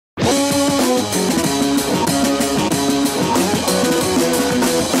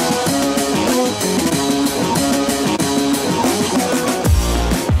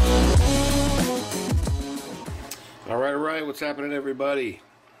happening, everybody?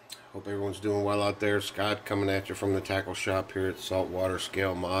 Hope everyone's doing well out there. Scott coming at you from the tackle shop here at Saltwater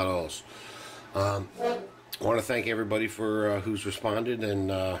Scale Models. I want to thank everybody for who's responded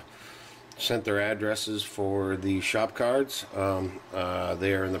and sent their addresses for the shop cards.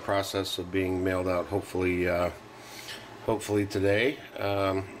 They are in the process of being mailed out. Hopefully today.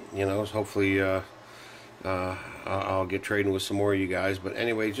 Hopefully I'll get trading with some more of you guys. But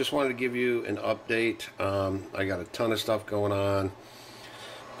anyway, just wanted to give you an update. I got a ton of stuff going on.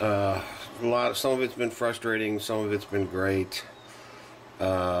 Some of it's been frustrating, some of it's been great.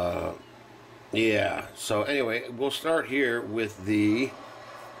 Yeah, so anyway, we'll start here with the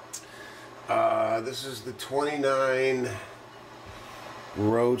this is the 29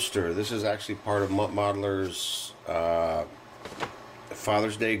 Roadster. This is actually part of Mutt Modeler's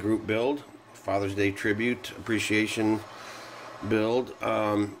Father's Day group build, Father's Day tribute appreciation build.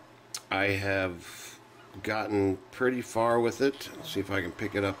 I have gotten pretty far with it. Let's see if I can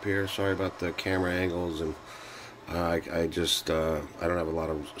pick it up here. Sorry about the camera angles, and I don't have a lot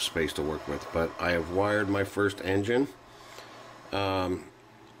of space to work with, but I have wired my first engine.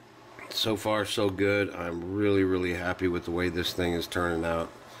 So far so good. I'm really happy with the way this thing is turning out.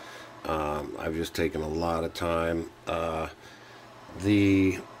 I've just taken a lot of time.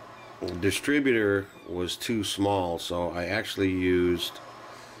 The distributor was too small, so I actually used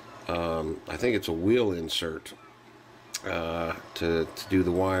I think it's a wheel insert to do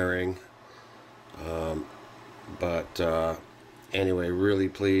the wiring. Anyway, really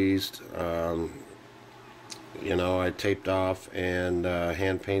pleased. I taped off and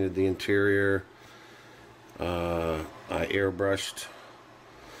hand painted the interior. I airbrushed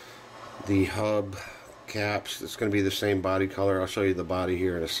the hub caps. It's going to be the same body color. I'll show you the body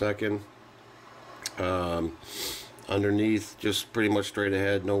here in a second. Underneath, just pretty much straight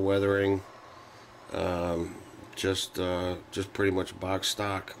ahead, no weathering. Just pretty much box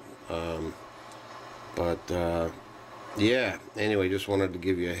stock. Yeah. Anyway, just wanted to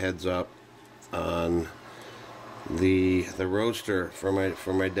give you a heads up on the Roadster for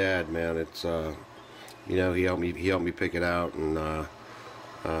my dad, man. It's he helped me pick it out, and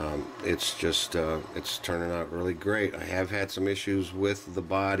it's turning out really great. I have had some issues with the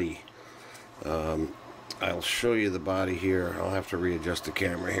body. I'll show you the body here. I'll have to readjust the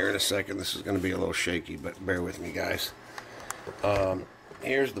camera here in a second. This is going to be a little shaky, but bear with me, guys.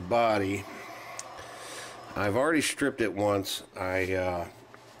 Here's the body. I've already stripped it once.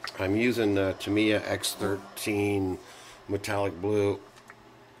 I'm using Tamiya X13 metallic blue,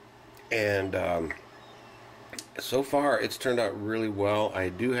 and so far it's turned out really well. I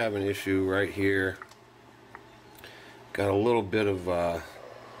do have an issue right here. Got a little bit of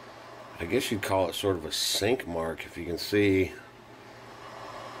I guess you'd call it sort of a sink mark, if you can see,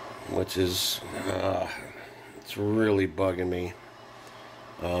 which is it's really bugging me.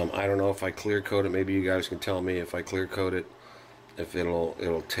 I don't know if I clear coat it. Maybe you guys can tell me if I clear coat it, if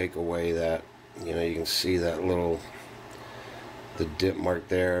it'll take away that, you can see that the dip mark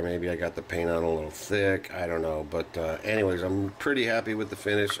there. Maybe I got the paint on a little thick, I don't know. But anyways, I'm pretty happy with the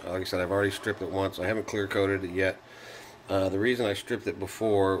finish. Like I said, I've already stripped it once. I haven't clear coated it yet. The reason I stripped it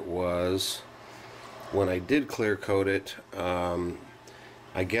before was when I did clear coat it,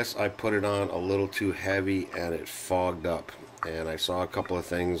 I guess I put it on a little too heavy and it fogged up. And I saw a couple of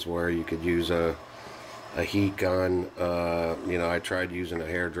things where you could use a heat gun. I tried using a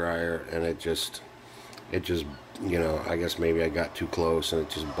hair dryer, and it just I guess maybe I got too close and it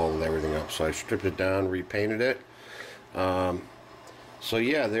just bubbled everything up. So I stripped it down, repainted it. So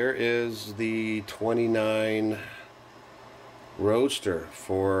yeah, there is the 29 Roadster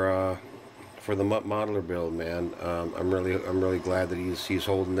for the Mutt Modeler build, man. I'm really glad that he's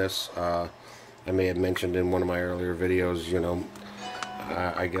holding this. I may have mentioned in one of my earlier videos,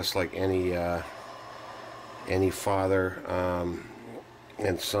 I guess like any father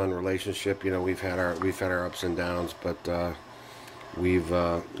and son relationship, we've had our ups and downs, but we've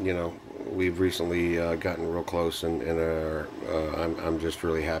recently gotten real close, and I'm just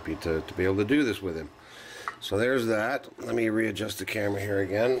really happy to be able to do this with him. So there's that. Let me readjust the camera here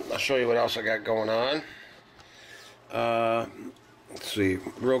again. I'll show you what else I got going on. Let's see,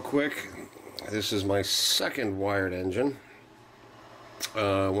 real quick. This is my second wired engine.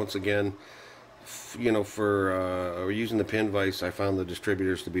 Once again, for using the pin vise, I found the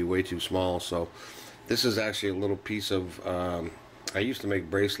distributors to be way too small. So this is actually a little piece of. I used to make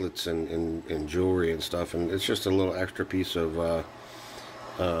bracelets and jewelry and stuff, and it's just a little extra piece of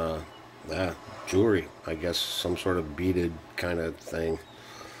jewelry, I guess, some sort of beaded kind of thing.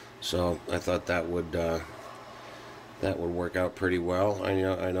 So I thought that would work out pretty well. I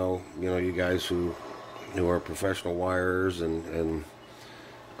know you guys who who are professional wirers, and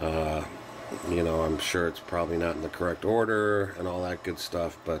you know, I'm sure it's probably not in the correct order and all that good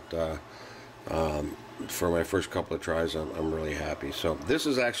stuff, but for my first couple of tries, I'm really happy. So this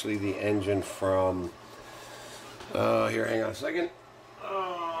is actually the engine from here, hang on a second.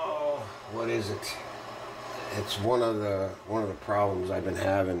 Oh, what is it? It's one of the problems I've been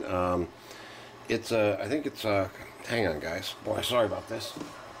having. It's I think it's hang on, guys. Boy, sorry about this.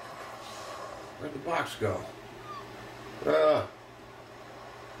 Where'd the box go?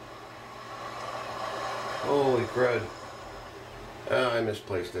 Holy crud! I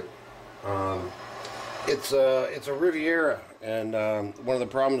misplaced it. It's a Riviera, and one of the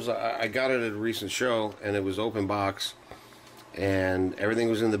problems, I got it at a recent show, and it was open box, and everything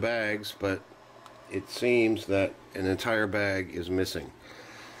was in the bags, but it seems that an entire bag is missing.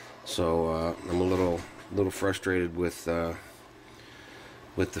 So I'm a little frustrated with the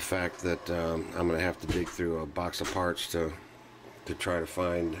fact that I'm going to have to dig through a box of parts to try to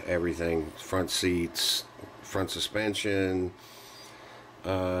find everything: front seats, front suspension.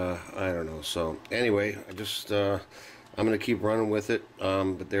 I don't know. So anyway, I just I'm gonna keep running with it.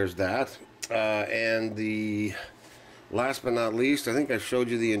 But there's that. And the last but not least, I think I showed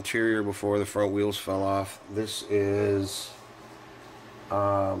you the interior before the front wheels fell off. This is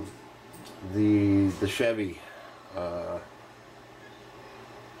the Chevy.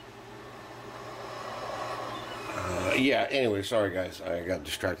 Yeah. Anyway, sorry guys, I got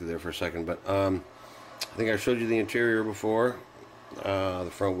distracted there for a second. But I think I showed you the interior before.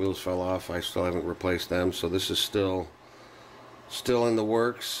 The front wheels fell off. I still haven't replaced them, so this is still in the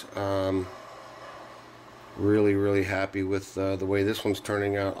works. Really happy with the way this one's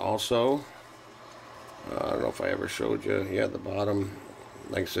turning out also. I don't know if I ever showed you. Yeah, the bottom,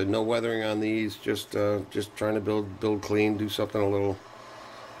 like I said, no weathering on these, just trying to build clean, do something a little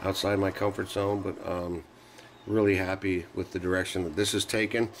outside my comfort zone, but really happy with the direction that this is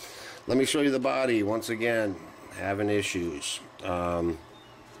taken. Let me show you the body once again. Having issues. You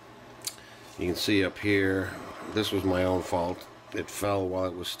can see up here, this was my own fault. It fell while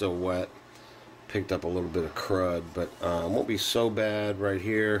it was still wet, picked up a little bit of crud, but it won't be so bad right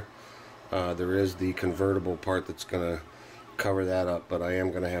here. There is the convertible part that's going to cover that up, but I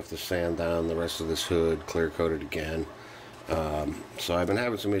am going to have to sand down the rest of this hood, clear coat it again. So I've been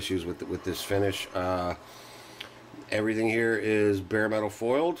having some issues with this finish. Everything here is bare metal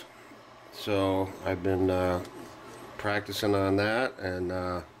foiled, so I've been practicing on that,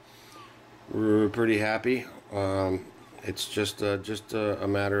 and we're pretty happy. It's just a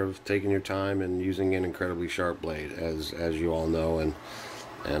matter of taking your time and using an incredibly sharp blade, as you all know, and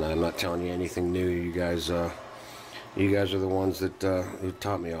I'm not telling you anything new. You guys are the ones that who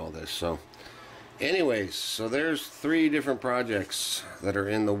taught me all this. So anyways, so there's 3 different projects that are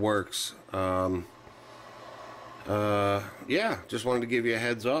in the works. Yeah, just wanted to give you a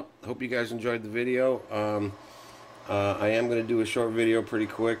heads up. Hope you guys enjoyed the video. I am going to do a short video pretty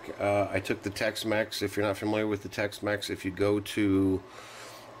quick. I took the Tex-Mex. If you're not familiar with the Tex-Mex, if you go to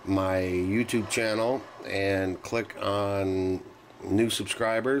my YouTube channel and click on new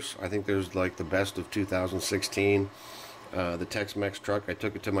subscribers, I think there's like the best of 2016. The Tex-Mex truck, I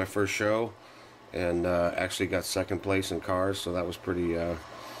took it to my first show and actually got second place in cars, so that was pretty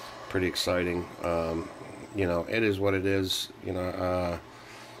exciting. You know, it is what it is. You know,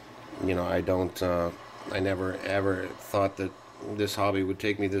 I never ever thought that this hobby would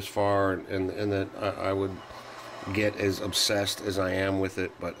take me this far, and that I would get as obsessed as I am with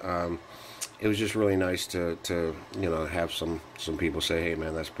it. But it was just really nice to you know, have some people say, hey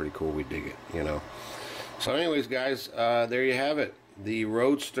man, that's pretty cool, we dig it, you know. So anyways guys, there you have it, the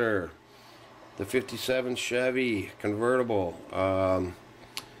Roadster, the 57 Chevy convertible,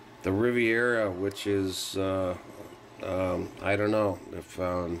 the Riviera, which is I don't know if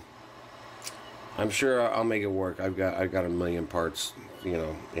I'm sure I'll make it work. I've got a million parts, you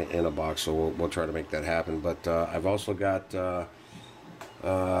know, in a box, so we'll try to make that happen. But I've also got God,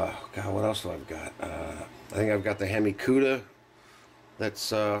 what else do I've got? I think I've got the Hemi Cuda.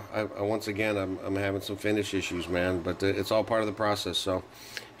 That's once again, I'm having some finish issues, man, but it's all part of the process. So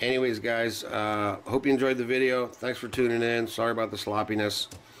anyways guys, hope you enjoyed the video. Thanks for tuning in. Sorry about the sloppiness.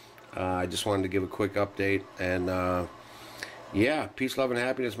 I just wanted to give a quick update, and yeah, peace, love, and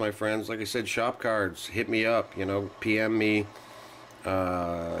happiness, my friends. Like I said, shop cards, hit me up, you know, PM me,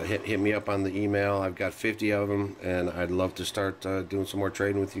 hit me up on the email. I've got 50 of them, and I'd love to start doing some more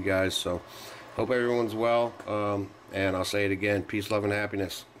trading with you guys. So hope everyone's well, and I'll say it again, peace, love, and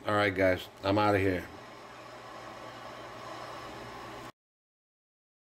happiness. All right guys, I'm out of here.